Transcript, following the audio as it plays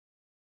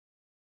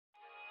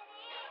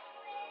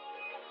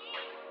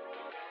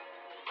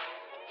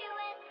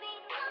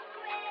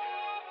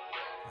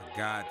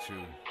Got you.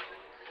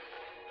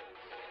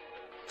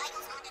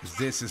 'Cause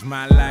this is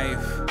my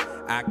life.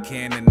 I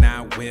can and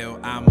I will,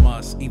 I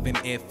must, even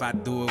if I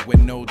do it with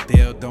no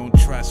deal. Don't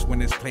trust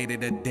when it's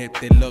plated a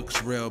dip, it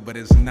looks real, but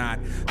it's not.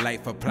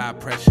 Life apply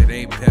pressure,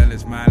 they pill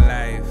is my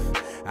life.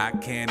 I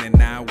can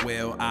and I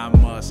will, I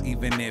must,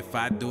 even if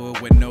I do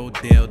it with no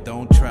deal.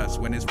 Don't trust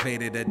when it's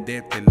plated a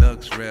dip, it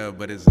looks real,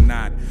 but it's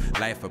not.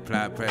 Life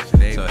apply pressure,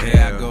 they pill. So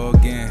here I go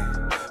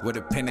again, with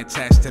a pen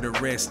attached to the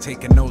wrist,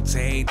 taking notes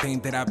of everything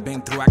that I've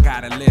been through. I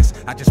got a list.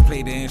 I just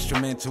play the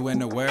instrumental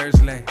and the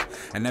words lay.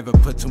 I never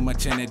put too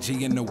much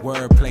energy in the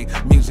wordplay.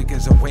 Music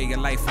is a way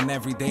of life, and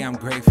every day I'm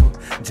grateful.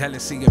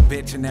 Jealousy a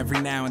bitch, and every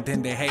now and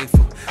then they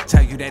hateful.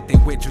 Tell you that they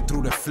with you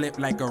through the flip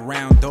like a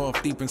round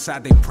off. Deep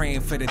inside they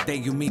praying for the day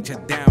you meet your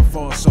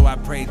downfall. So I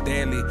pray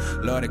daily,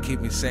 Lord, to keep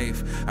me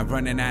safe. I'm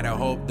running out of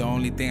hope, the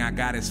only thing I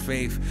got is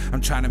faith.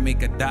 I'm trying to make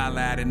 $1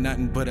 out of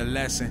nothing but a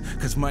lesson.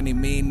 Cause money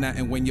mean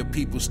nothing when your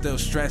people still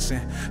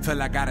stressing. Feel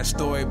like I got a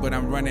story, but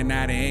I'm running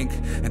out of ink.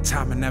 And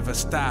time will never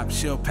stop,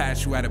 she'll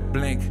pass you at a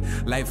blink.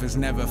 Life is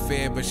never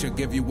fair, but she'll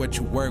give you what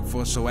you work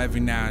for. So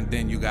every now and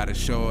then you gotta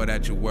show her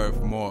that you're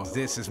worth more.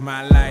 This is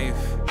my life.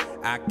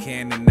 I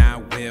can and I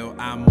will,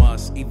 I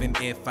must, even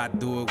if I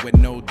do it with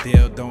no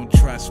deal. Don't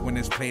trust when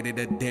it's plated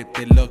a dip,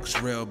 it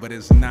looks real, but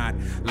it's not.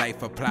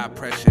 Life apply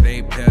pressure,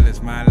 they pill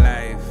is my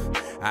life.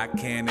 I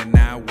can and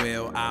I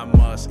will, I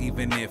must,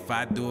 even if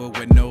I do it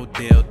with no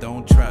deal.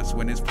 Don't trust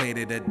when it's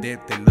plated a dip,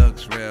 it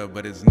looks real,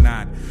 but it's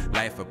not.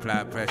 Life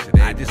apply pressure, they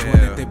pill. I just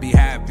wanted to be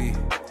happy.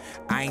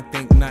 I ain't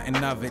think nothing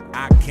of it.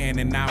 I can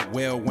and I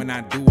will. When I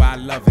do, I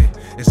love it.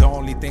 It's the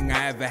only thing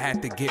I ever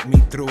had to get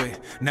me through it.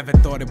 Never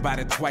thought about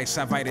it twice.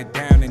 I write it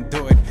down and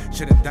do it.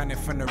 Should've done it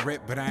from the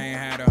rip, but I ain't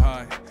had a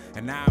heart.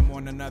 And now I'm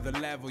on another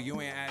level.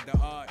 You ain't had the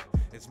art.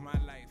 It's my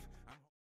life.